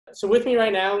So with me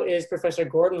right now is Professor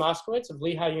Gordon Moskowitz of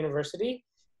Lehigh University,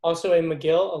 also a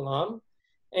McGill alum.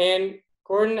 And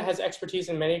Gordon has expertise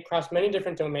in across many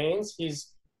different domains.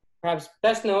 He's perhaps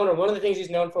best known, or one of the things he's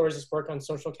known for, is his work on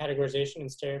social categorization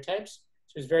and stereotypes.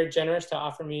 So he's very generous to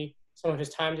offer me some of his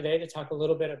time today to talk a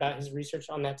little bit about his research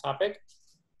on that topic.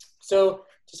 So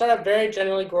to start out very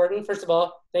generally, Gordon, first of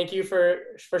all, thank you for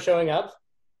showing up.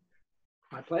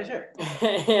 My pleasure.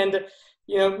 And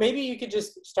maybe you could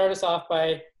just start us off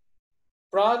by,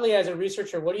 broadly as a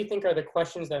researcher, what do you think are the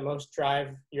questions that most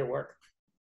drive your work?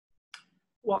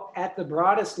 Well, at the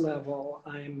broadest level,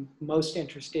 I'm most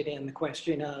interested in the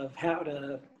question of how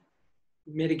to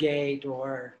mitigate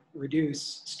or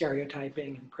reduce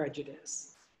stereotyping and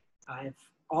prejudice. I've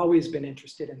always been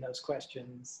interested in those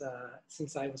questions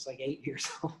since I was like 8 years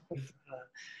old.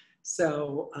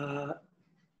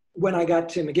 When I got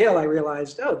to McGill, I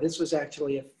realized, oh, this was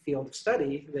actually a field of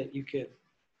study that you could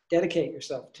dedicate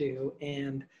yourself to.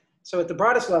 And so at the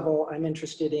broadest level, I'm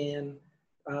interested in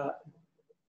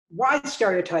why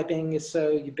stereotyping is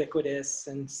so ubiquitous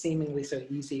and seemingly so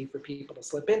easy for people to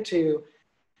slip into.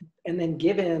 And then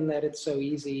given that it's so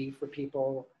easy for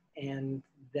people and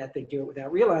that they do it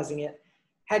without realizing it,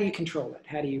 how do you control it?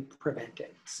 How do you prevent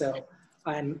it? So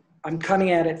I'm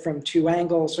coming at it from two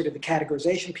angles, sort of the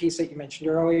categorization piece that you mentioned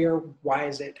earlier. Why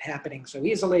is it happening so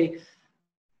easily?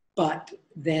 But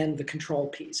then the control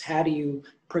piece. How do you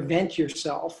prevent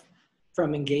yourself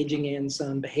from engaging in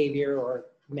some behavior or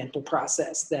mental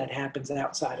process that happens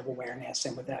outside of awareness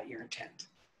and without your intent?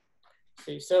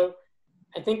 See, so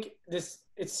I think it's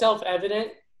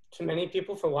self-evident to many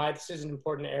people for why this is an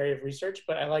important area of research,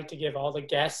 but I like to give all the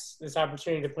guests this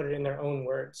opportunity to put it in their own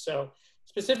words. So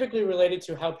specifically related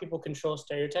to how people control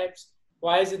stereotypes,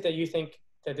 why is it that you think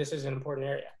that this is an important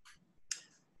area?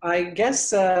 I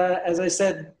guess, as I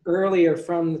said earlier,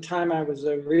 from the time I was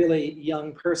a really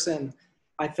young person,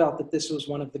 I felt that this was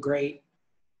one of the great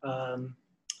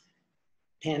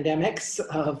pandemics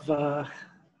of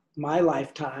my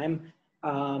lifetime.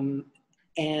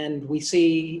 And we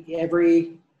see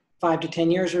every 5 to 10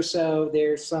 years or so,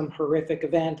 there's some horrific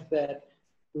event that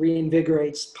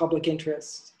reinvigorates public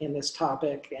interest in this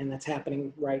topic, and that's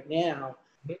happening right now.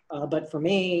 But for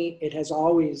me, it has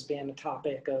always been a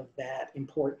topic of that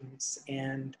importance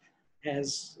and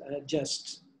has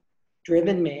just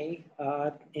driven me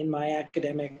in my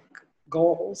academic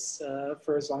goals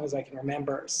for as long as I can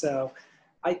remember. So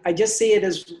I just see it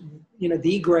as,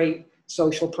 the great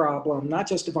social problem, not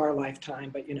just of our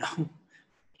lifetime, but,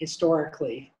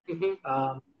 historically.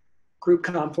 Group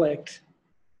conflict,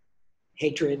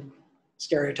 hatred,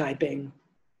 stereotyping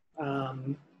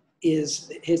is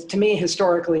to me,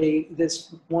 historically,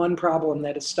 this one problem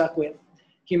that is stuck with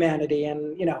humanity.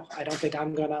 And, I don't think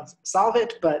I'm gonna solve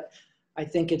it, but I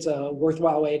think it's a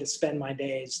worthwhile way to spend my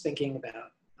days thinking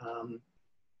about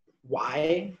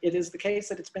why it is the case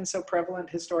that it's been so prevalent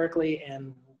historically,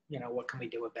 and, what can we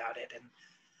do about it? And,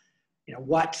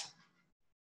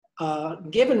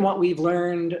 given what we've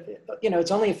learned,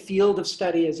 it's only a field of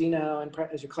study, as you know, and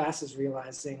as your class is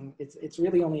realizing, it's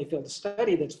really only a field of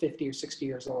study that's 50 or 60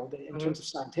 years old in terms of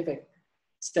scientific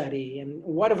study. And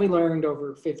what have we learned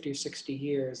over 50 or 60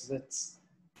 years that's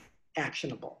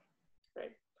actionable?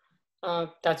 Right.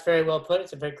 That's very well put.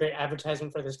 It's a very great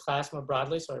advertisement for this class more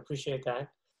broadly, so I appreciate that.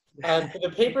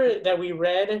 The paper that we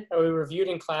read or we reviewed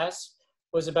in class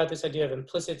was about this idea of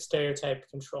implicit stereotype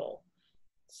control.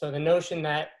 So the notion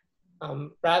that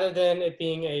rather than it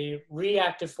being a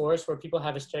reactive force where people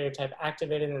have a stereotype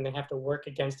activated and they have to work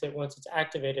against it once it's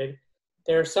activated,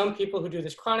 there are some people who do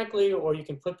this chronically, or you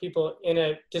can put people in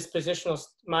a dispositional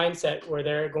mindset where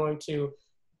they're going to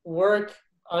work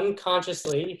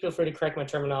unconsciously, feel free to correct my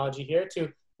terminology here,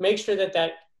 to make sure that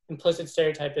that implicit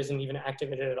stereotype isn't even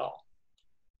activated at all,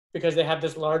 because they have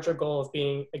this larger goal of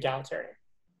being egalitarian.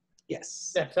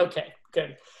 Yes. Yes, okay,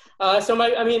 good.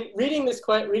 Reading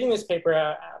this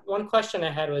paper, one question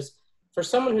I had was, for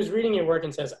someone who's reading your work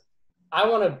and says, I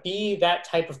want to be that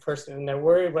type of person, and they're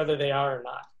worried whether they are or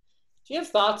not, do you have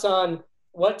thoughts on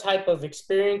what type of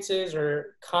experiences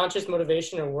or conscious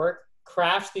motivation or work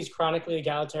crafts these chronically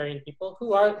egalitarian people?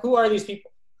 Who are these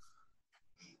people?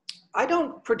 I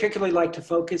don't particularly like to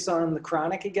focus on the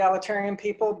chronic egalitarian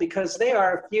people because they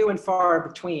are few and far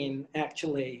between,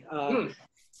 actually.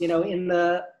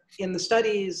 In the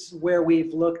studies where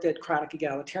we've looked at chronic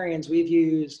egalitarians, we've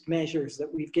used measures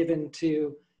that we've given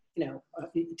to,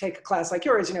 you take a class like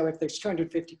yours, if there's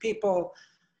 250 people,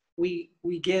 we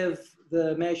give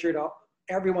the measure to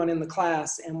everyone in the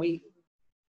class, and we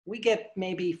get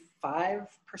maybe 5%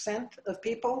 of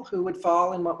people who would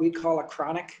fall in what we call a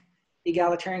chronic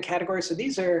egalitarian category. So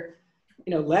these are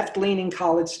left-leaning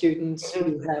college students Mhm.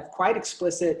 who have quite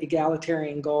explicit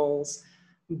egalitarian goals,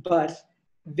 but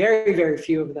very, very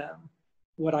few of them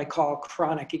what I call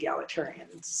chronic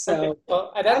egalitarians. Okay, So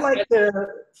well, I like to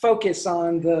focus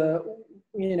on the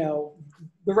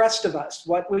rest of us,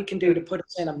 what we can do to put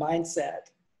us in a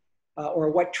mindset, or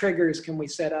what triggers can we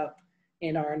set up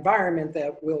in our environment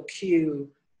that will cue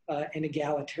an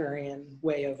egalitarian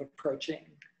way of approaching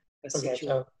a okay, situation.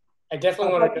 so I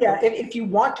definitely want But to know. yeah, if you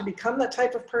want to become that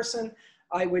type of person,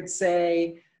 I would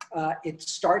say it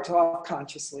starts off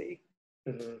consciously,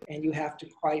 Mhm. and you have to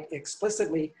quite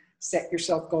explicitly set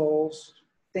yourself goals,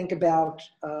 think about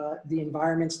the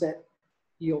environments that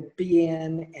you'll be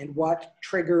in and what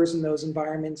triggers in those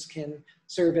environments can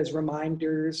serve as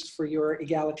reminders for your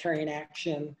egalitarian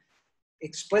action.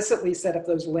 Explicitly set up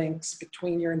those links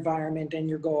between your environment and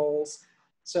your goals,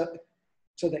 so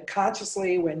that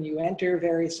consciously, when you enter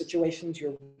various situations,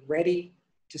 you're ready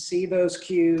to see those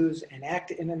cues and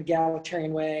act in an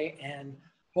egalitarian way. And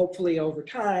hopefully over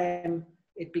time,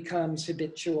 it becomes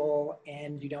habitual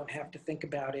and you don't have to think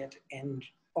about it, and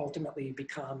ultimately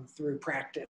become, through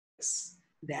practice,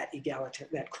 that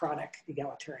chronic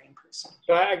egalitarian person.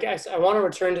 So I guess I want to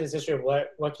return to this issue of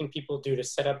what can people do to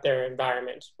set up their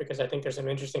environment, because I think there's some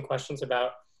interesting questions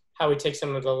about how we take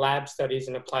some of the lab studies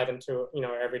and apply them to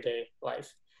our everyday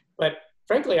life. But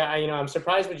frankly, I'm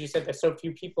surprised when you said that so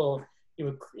few people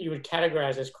you would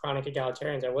categorize as chronic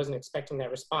egalitarians. I wasn't expecting that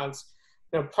response.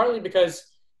 Partly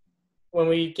because when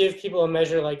we give people a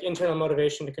measure like internal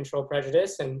motivation to control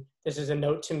prejudice, and this is a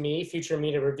note to me, future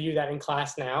me, to review that in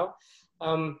class now.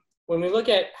 When we look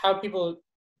at how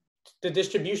the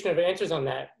distribution of answers on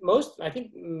that, I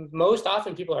think most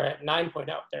often people are at 9.0.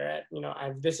 They're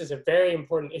at, this is a very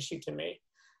important issue to me.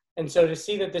 And so to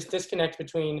see that this disconnect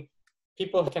between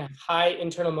people who can have high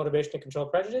internal motivation to control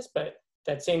prejudice, but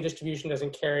that same distribution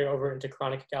doesn't carry over into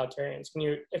chronic egalitarians. Can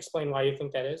you explain why you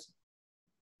think that is?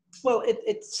 Well,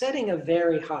 it's setting a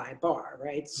very high bar,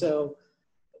 right? So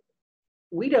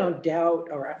we don't doubt,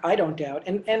 or I don't doubt,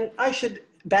 and I should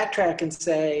backtrack and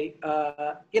say,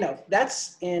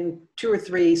 that's in 2 or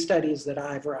 3 studies that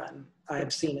I've run.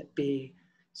 I've seen it be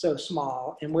so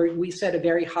small. And we set a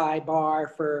very high bar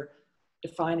for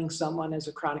defining someone as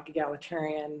a chronic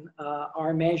egalitarian.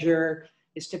 Our measure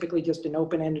is typically just an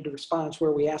open-ended response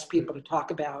where we ask people to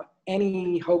talk about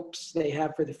any hopes they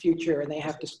have for the future, and they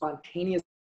have to spontaneously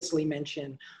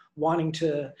mention wanting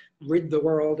to rid the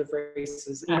world of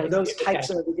races, those types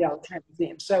of egalitarian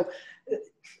themes. So,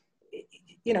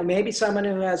 maybe someone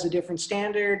who has a different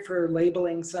standard for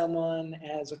labeling someone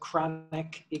as a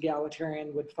chronic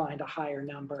egalitarian would find a higher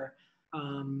number.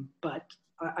 But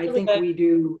I think we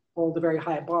do hold a very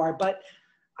high bar. But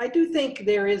I do think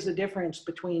there is a difference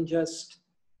between just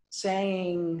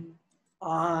saying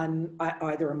on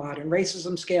either a modern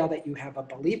racism scale that you have a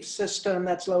belief system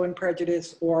that's low in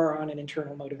prejudice, or on an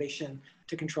internal motivation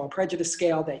to control prejudice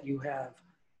scale that you have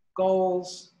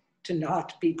goals to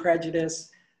not be prejudiced.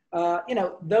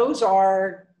 Those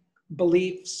are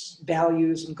beliefs,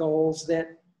 values, and goals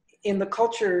that in the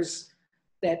cultures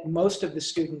that most of the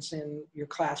students in your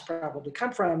class probably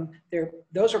come from,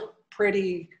 those are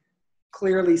pretty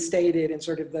clearly stated in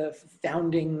sort of the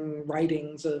founding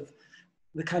writings of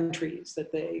the countries that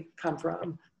they come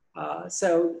from.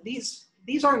 So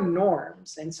these are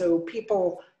norms. And so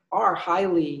people are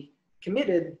highly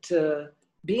committed to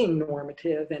being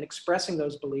normative and expressing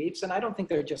those beliefs. And I don't think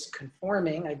they're just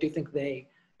conforming. I do think they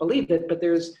believe it, but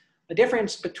there's a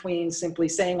difference between simply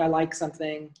saying I like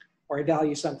something or I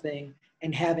value something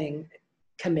and having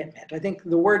commitment. I think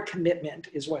the word commitment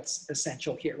is what's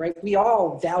essential here, right? We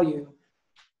all value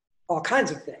all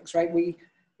kinds of things, right?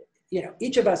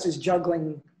 Each of us is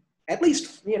juggling at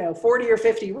least, 40 or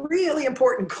 50 really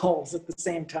important goals at the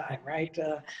same time, right?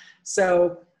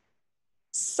 So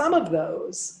some of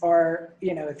those are,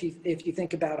 if you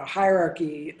think about a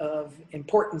hierarchy of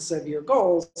importance of your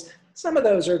goals, some of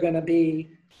those are going to be,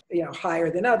 higher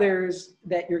than others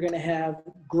that you're going to have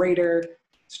greater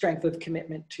strength of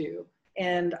commitment to.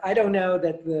 And I don't know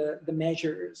that the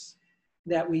measures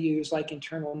that we use, like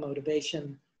internal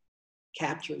motivation,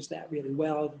 captures that really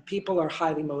well. People are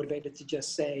highly motivated to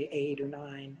just say 8 or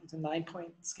 9. It's a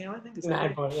 9-point scale, I think. Is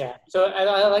 9 point, yeah. So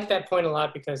I like that point a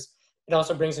lot, because it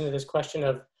also brings into this question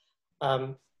of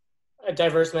a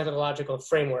diverse methodological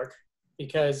framework,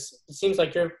 because it seems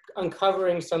like you're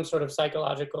uncovering some sort of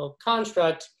psychological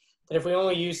construct that if we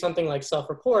only use something like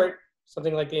self-report,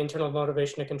 something like the internal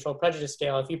motivation to control prejudice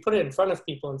scale, if you put it in front of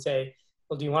people and say,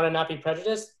 well, do you want to not be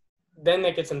prejudiced? Then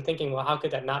that gets them thinking, well, how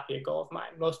could that not be a goal of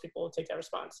mine? Most people will take that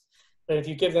response. But if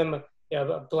you give them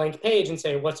a blank page and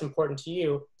say what's important to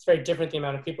you, it's very different the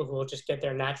amount of people who will just get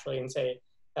there naturally and say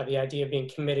that the idea of being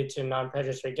committed to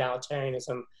non-prejudice or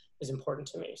egalitarianism is important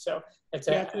to me. So it's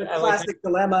a classic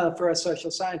dilemma for a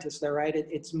social scientist, though, right?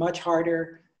 It's much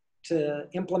harder to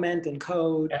implement and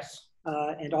code, yes.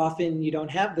 And often you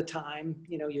don't have the time.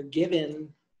 You're given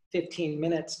 15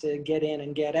 minutes to get in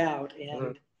and get out,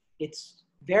 and it's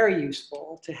very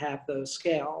useful to have those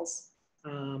scales.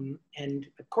 And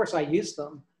of course, I use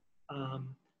them,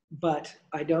 but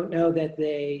I don't know that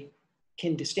they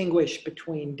can distinguish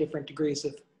between different degrees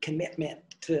of commitment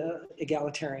to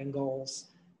egalitarian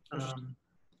goals.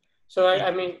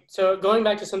 So going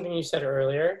back to something you said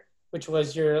earlier, which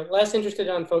was you're less interested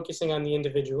in focusing on the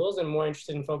individuals and more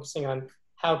interested in focusing on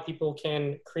how people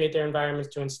can create their environments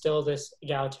to instill this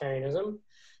egalitarianism.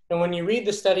 And when you read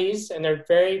the studies, and they're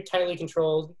very tightly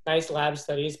controlled, nice lab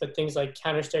studies, but things like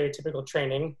counter-stereotypical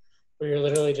training, where you're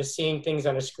literally just seeing things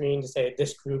on a screen to say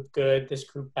this group good, this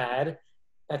group bad.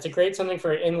 That's a great something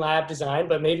for in-lab design,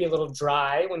 but maybe a little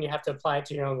dry when you have to apply it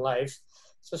to your own life.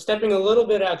 So stepping a little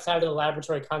bit outside of the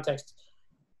laboratory context,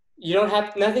 you don't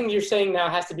have, nothing you're saying now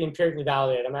has to be empirically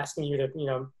validated. I'm asking you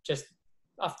to, just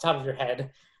off the top of your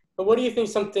head. But what do you think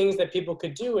some things that people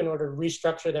could do in order to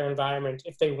restructure their environment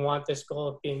if they want this goal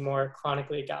of being more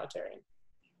chronically egalitarian?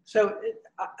 So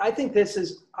I think this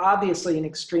is obviously an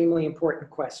extremely important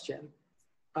question.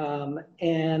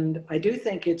 And I do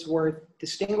think it's worth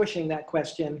distinguishing that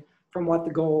question from what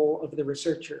the goal of the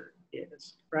researcher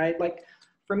is, right? Like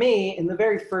for me, in the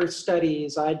very first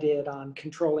studies I did on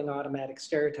controlling automatic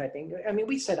stereotyping,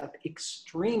 we set up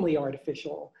extremely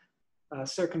artificial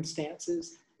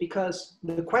circumstances, because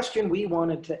the question we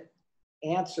wanted to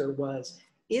answer was,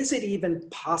 is it even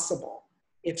possible,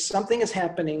 if something is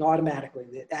happening automatically,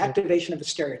 the activation of a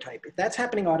stereotype, if that's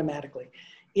happening automatically,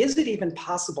 is it even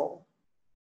possible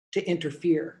to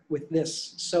interfere with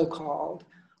this so-called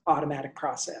automatic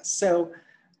process? So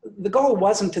the goal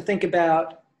wasn't to think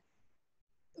about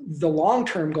the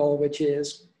long-term goal, which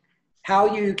is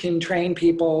how you can train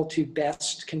people to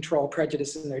best control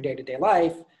prejudice in their day-to-day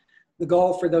life. The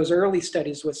goal for those early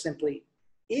studies was simply,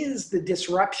 is the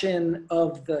disruption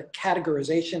of the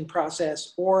categorization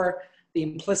process or the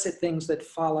implicit things that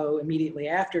follow immediately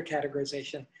after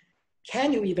categorization,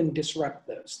 can you even disrupt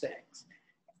those things?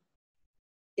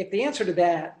 If the answer to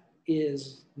that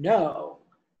is no,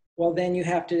 well, then you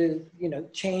have to,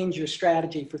 change your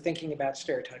strategy for thinking about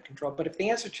stereotype control. But if the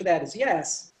answer to that is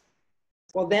yes,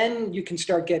 well, then you can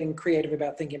start getting creative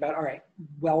about thinking about, all right,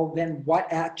 well, then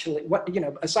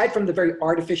aside from the very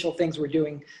artificial things we're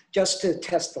doing just to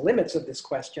test the limits of this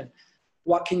question,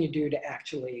 what can you do to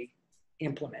actually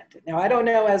implement it? Now, I don't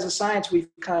know, as a science, we've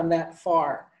come that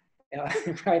far,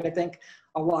 right? I think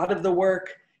a lot of the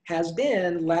work has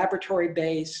been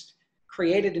laboratory-based,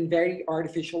 created in very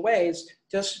artificial ways,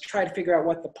 just to try to figure out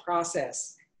what the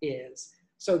process is,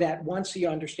 so that once you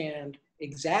understand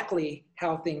exactly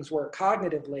how things work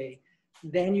cognitively,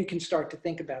 then you can start to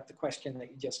think about the question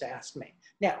that you just asked me.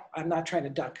 Now, I'm not trying to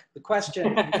duck the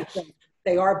question.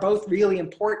 They are both really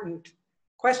important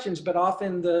questions, but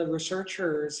often the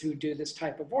researchers who do this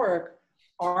type of work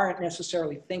aren't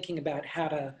necessarily thinking about how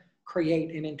to create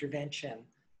an intervention.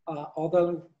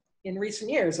 Although in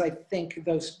recent years, I think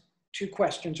those two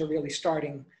questions are really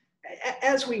starting,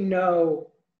 as we know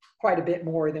quite a bit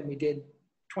more than we did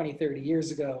 20, 30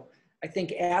 years ago, I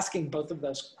think asking both of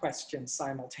those questions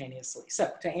simultaneously.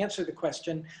 So to answer the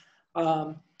question,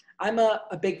 I'm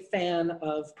a big fan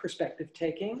of perspective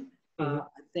taking. I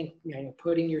think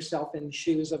putting yourself in the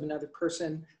shoes of another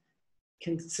person,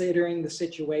 considering the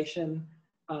situation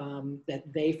that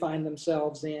they find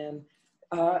themselves in,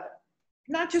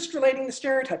 not just relating to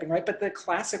stereotyping, right? But the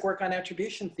classic work on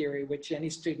attribution theory, which any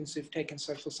students who've taken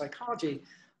social psychology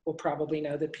will probably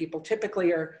know that people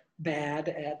typically are bad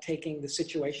at taking the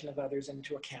situation of others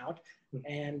into account.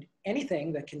 And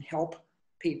anything that can help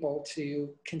people to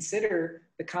consider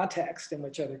the context in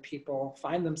which other people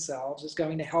find themselves is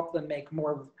going to help them make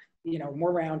more,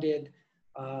 more rounded,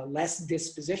 less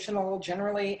dispositional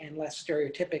generally, and less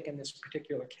stereotypic in this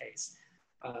particular case,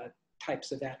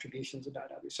 types of attributions about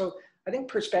others. So I think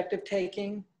perspective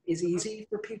taking is easy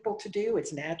for people to do.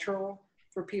 It's natural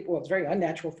for people. It's very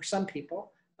unnatural for some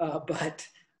people, but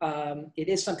it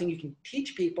is something you can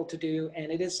teach people to do,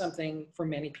 and it is something for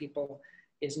many people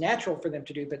is natural for them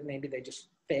to do, but maybe they just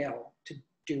fail to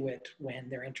do it when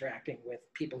they're interacting with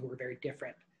people who are very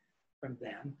different from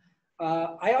them.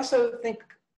 I also think,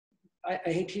 I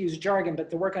hate to use jargon, but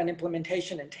the work on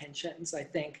implementation intentions, I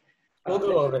think. We'll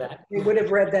go over that. You would have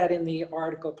read that in the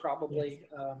article probably.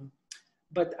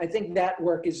 But I think that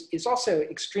work is also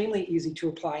extremely easy to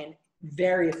apply in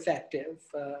very effective.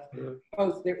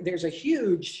 Both there's a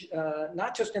huge,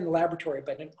 not just in the laboratory,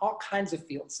 but in all kinds of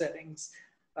field settings,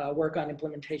 work on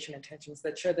implementation intentions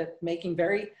that show that making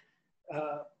very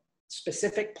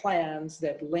specific plans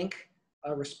that link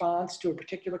a response to a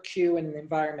particular cue in an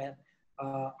environment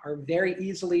are very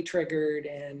easily triggered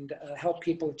and help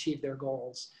people achieve their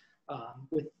goals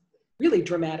with really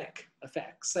dramatic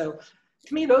effects. So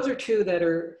to me, those are two that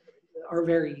are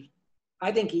very,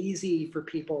 I think, easy for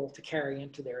people to carry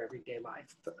into their everyday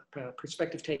life.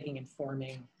 Perspective taking,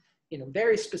 informing,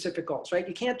 very specific goals, right?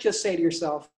 You can't just say to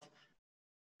yourself,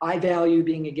 I value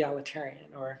being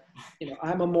egalitarian, or,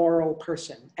 I'm a moral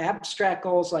person. Abstract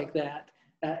goals like that,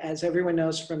 as everyone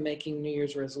knows from making New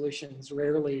Year's resolutions,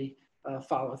 rarely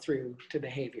follow through to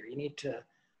behavior. You need to,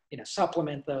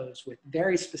 supplement those with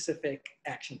very specific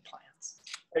action plans.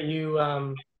 Are you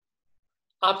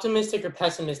optimistic or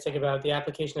pessimistic about the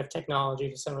application of technology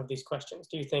to some of these questions?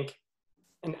 Do you think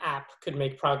an app could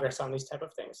make progress on these type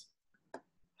of things?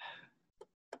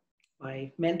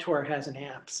 My mentor has an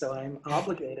app, so I'm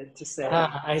obligated to say.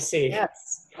 I see.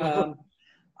 Yes.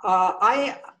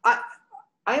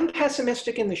 I'm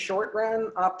pessimistic in the short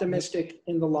run, optimistic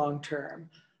in the long term.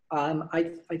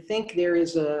 I think there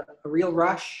is a real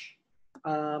rush.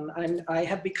 I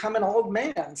have become an old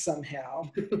man somehow,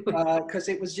 because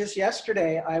it was just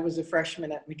yesterday I was a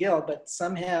freshman at McGill, but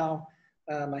somehow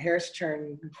my hair's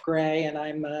turned gray and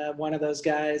I'm one of those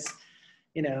guys,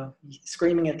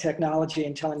 screaming at technology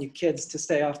and telling you kids to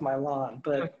stay off my lawn.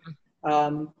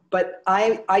 But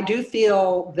I do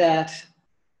feel that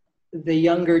the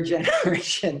younger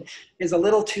generation is a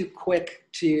little too quick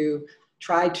to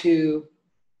try to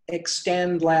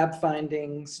extend lab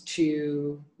findings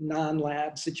to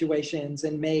non-lab situations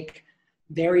and make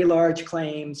very large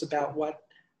claims about what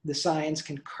the science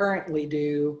can currently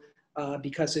do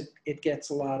because it gets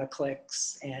a lot of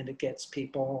clicks and it gets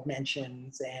people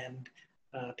mentions and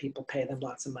people pay them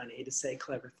lots of money to say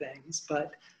clever things.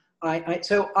 But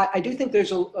so I do think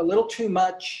there's a little too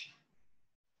much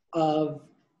of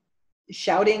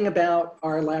shouting about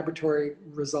our laboratory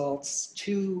results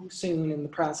too soon in the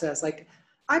process. Like,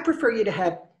 I prefer you to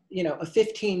have, a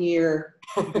 15-year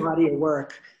body of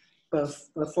work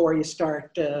before you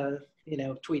start,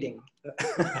 tweeting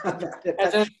about it.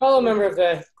 As a fellow member of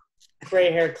the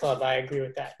gray hair club, I agree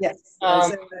with that. Yes,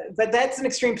 but that's an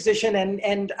extreme position,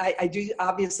 and I do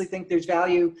obviously think there's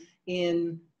value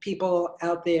in people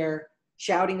out there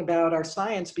shouting about our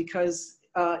science, because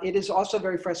it is also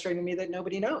very frustrating to me that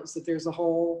nobody knows that there's a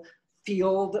whole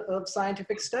field of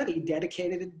scientific study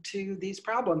dedicated to these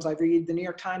problems. I read the New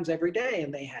York Times every day,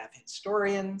 and they have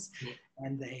historians,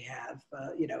 and they have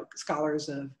scholars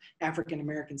of African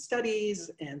American studies,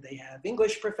 and they have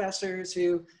English professors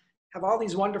who have all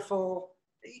these wonderful,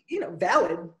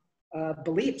 valid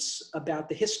beliefs about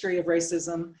the history of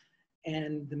racism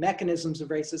and the mechanisms of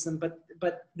racism,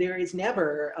 but there is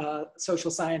never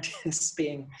social scientists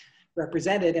being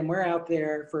represented, and we're out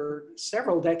there for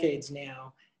several decades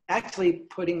now actually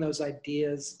putting those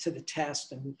ideas to the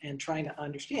test and trying to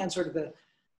understand sort of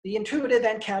the intuitive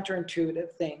and counterintuitive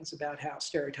things about how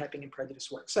stereotyping and prejudice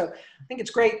work. So I think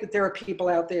it's great that there are people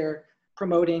out there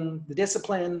promoting the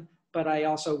discipline, but I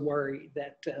also worry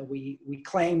that we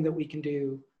claim that we can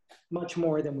do much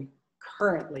more than we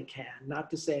currently can. Not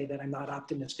to say that I'm not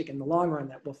optimistic in the long run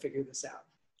that we'll figure this out.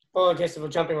 Well, I guess if we're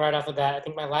jumping right off of that, I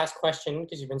think my last question,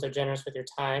 because you've been so generous with your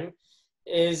time,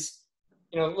 is,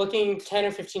 looking 10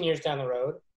 or 15 years down the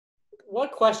road,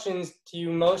 what questions do you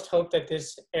most hope that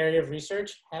this area of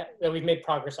research that we've made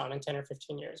progress on in 10 or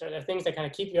 15 years? Are there things that kind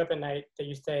of keep you up at night that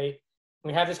you say,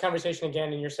 when we have this conversation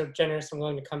again and you're so generous and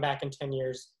willing to come back in 10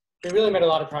 years, we really made a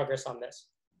lot of progress on this?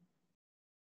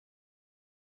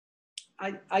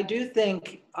 I do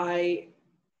think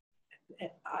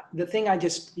the thing I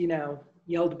just,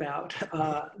 yelled about,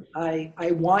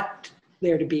 I want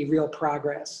there to be real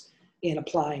progress in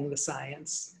applying the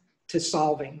science to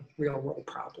solving real world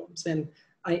problems. And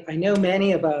I know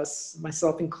many of us,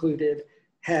 myself included,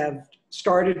 have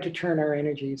started to turn our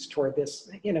energies toward this.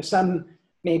 Some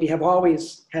maybe have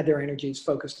always had their energies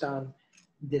focused on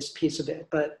this piece of it,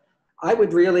 but I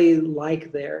would really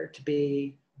like there to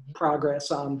be progress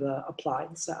on the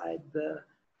applied side.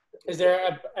 Is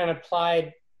there an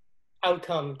applied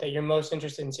outcome that you're most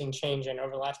interested in seeing change in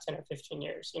over the last 10 or 15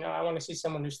 years? I want to see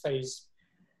someone who studies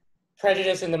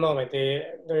prejudice in the moment,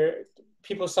 the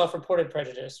people's self-reported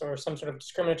prejudice or some sort of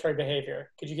discriminatory behavior.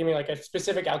 Could you give me like a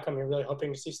specific outcome you're really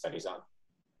hoping to see studies on?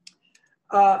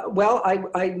 Well,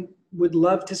 I would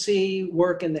love to see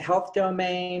work in the health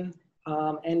domain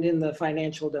and in the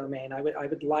financial domain. I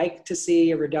would like to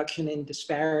see a reduction in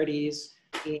disparities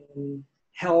in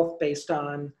health based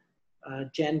on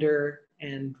gender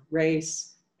and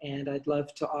race. And I'd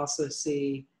love to also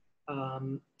see,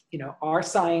 our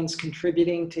science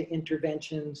contributing to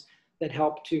interventions that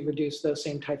help to reduce those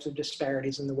same types of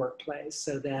disparities in the workplace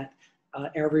so that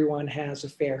everyone has a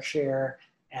fair share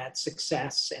at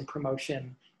success and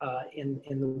promotion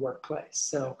in the workplace.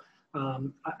 So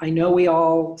I know we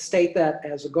all state that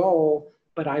as a goal,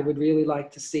 but I would really like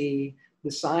to see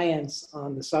the science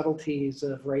on the subtleties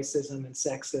of racism and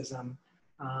sexism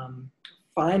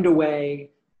find a way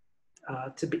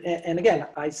to be, and again,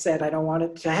 I said I don't want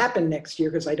it to happen next year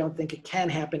because I don't think it can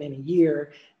happen in a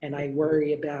year, and I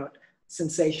worry about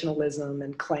sensationalism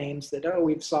and claims that, oh,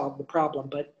 we've solved the problem.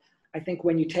 But I think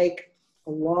when you take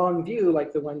a long view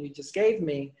like the one you just gave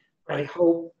me, I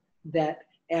hope that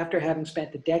after having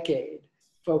spent a decade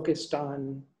focused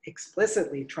on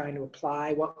explicitly trying to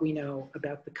apply what we know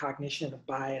about the cognition of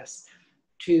bias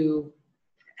to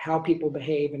how people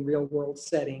behave in real world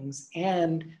settings,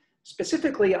 and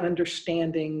specifically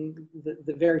understanding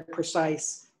the very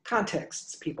precise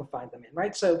contexts people find them in,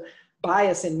 right? So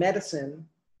bias in medicine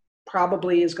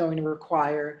probably is going to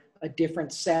require a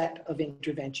different set of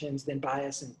interventions than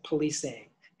bias in policing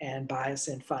and bias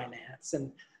in finance.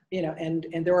 And,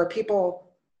 and there are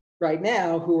people right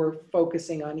now who are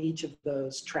focusing on each of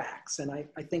those tracks. And I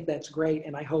think that's great.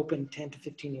 And I hope in 10 to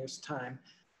 15 years' time,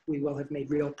 we will have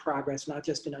made real progress, not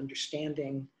just in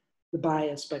understanding the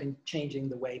bias, but in changing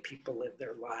the way people live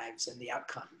their lives and the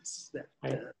outcomes that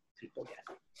people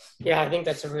get. Yeah, I think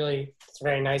that's a very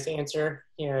nice answer.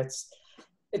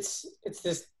 It's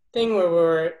this thing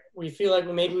where we feel like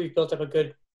maybe we've built up a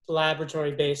good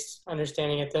laboratory-based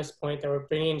understanding at this point that we're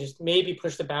bringing, just maybe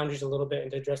push the boundaries a little bit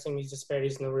into addressing these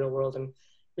disparities in the real world. And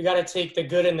we got to take the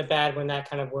good and the bad when that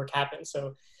kind of work happens.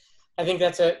 So I think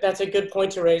that's a good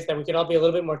point to raise, that we could all be a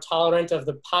little bit more tolerant of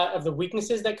the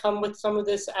weaknesses that come with some of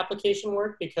this application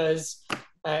work, because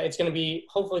it's going to be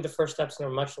hopefully the first steps in a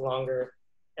much longer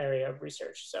area of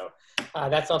research. So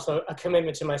that's also a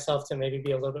commitment to myself to maybe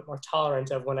be a little bit more tolerant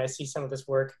of when I see some of this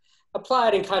work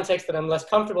applied in contexts that I'm less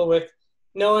comfortable with,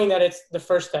 knowing that it's the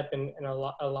first step in a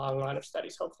long line of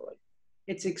studies, hopefully.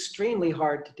 It's extremely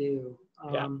hard to do.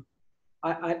 Yeah.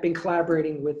 I've been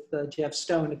collaborating with Jeff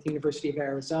Stone at the University of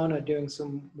Arizona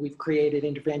we've created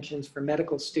interventions for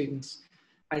medical students.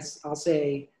 I'll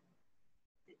say,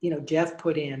 Jeff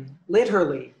put in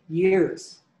literally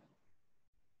years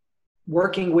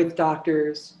working with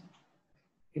doctors,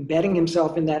 embedding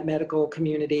himself in that medical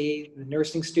community, the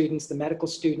nursing students, the medical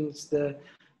students, the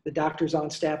doctors on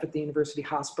staff at the university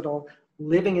hospital,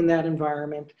 living in that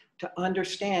environment to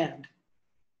understand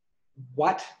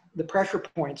what the pressure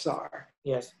points are.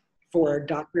 Yes. For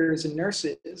doctors and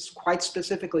nurses, quite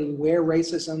specifically where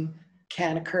racism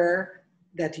can occur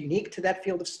that's unique to that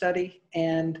field of study,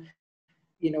 and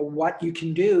what you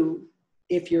can do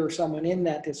if you're someone in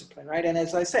that discipline, right? And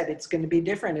as I said, it's going to be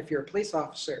different if you're a police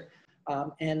officer.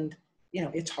 And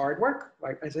it's hard work.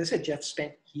 Like, as I said, Jeff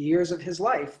spent years of his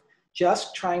life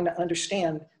just trying to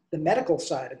understand the medical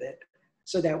side of it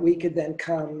so that we could then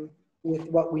come with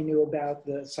what we knew about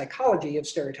the psychology of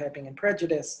stereotyping and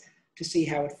prejudice to see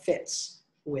how it fits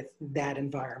with that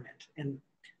environment. And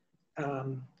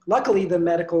luckily the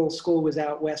medical school was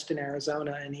out west in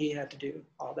Arizona, and he had to do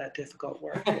all that difficult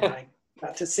work, and I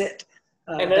got to sit.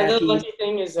 And another lucky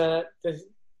thing is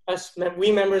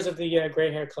we members of the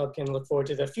Gray Hair Club can look forward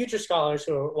to the future scholars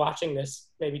who are watching this,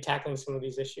 maybe tackling some of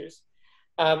these issues.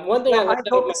 One thing I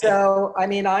hope so. I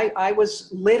mean, I was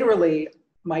literally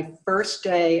my first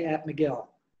day at McGill,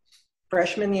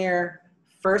 freshman year,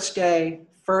 first day,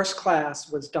 first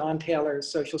class was Don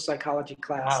Taylor's social psychology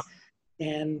class. Wow.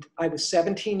 And I was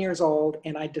 17 years old,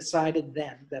 and I decided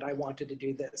then that I wanted to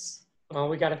do this. Well,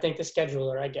 we got to thank the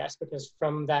scheduler, I guess, because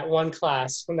from that one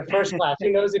class, from the first class,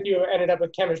 who knows if you ended up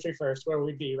with chemistry first, where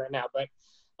we'd be right now. But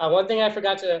one thing I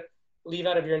forgot to leave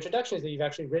out of your introduction is that you've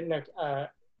actually written a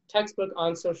textbook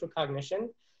on social cognition.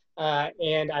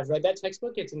 And I've read that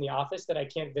textbook. It's in the office that I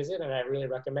can't visit, and I really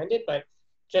recommend it. But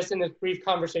just in this brief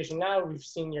conversation now, we've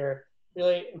seen your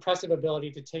really impressive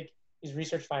ability to take these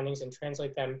research findings and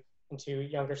translate them into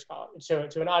younger scholars,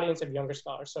 to an audience of younger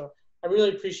scholars. So I really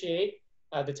appreciate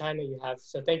the time that you have.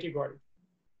 So thank you, Gordon.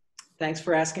 Thanks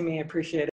for asking me. I appreciate it.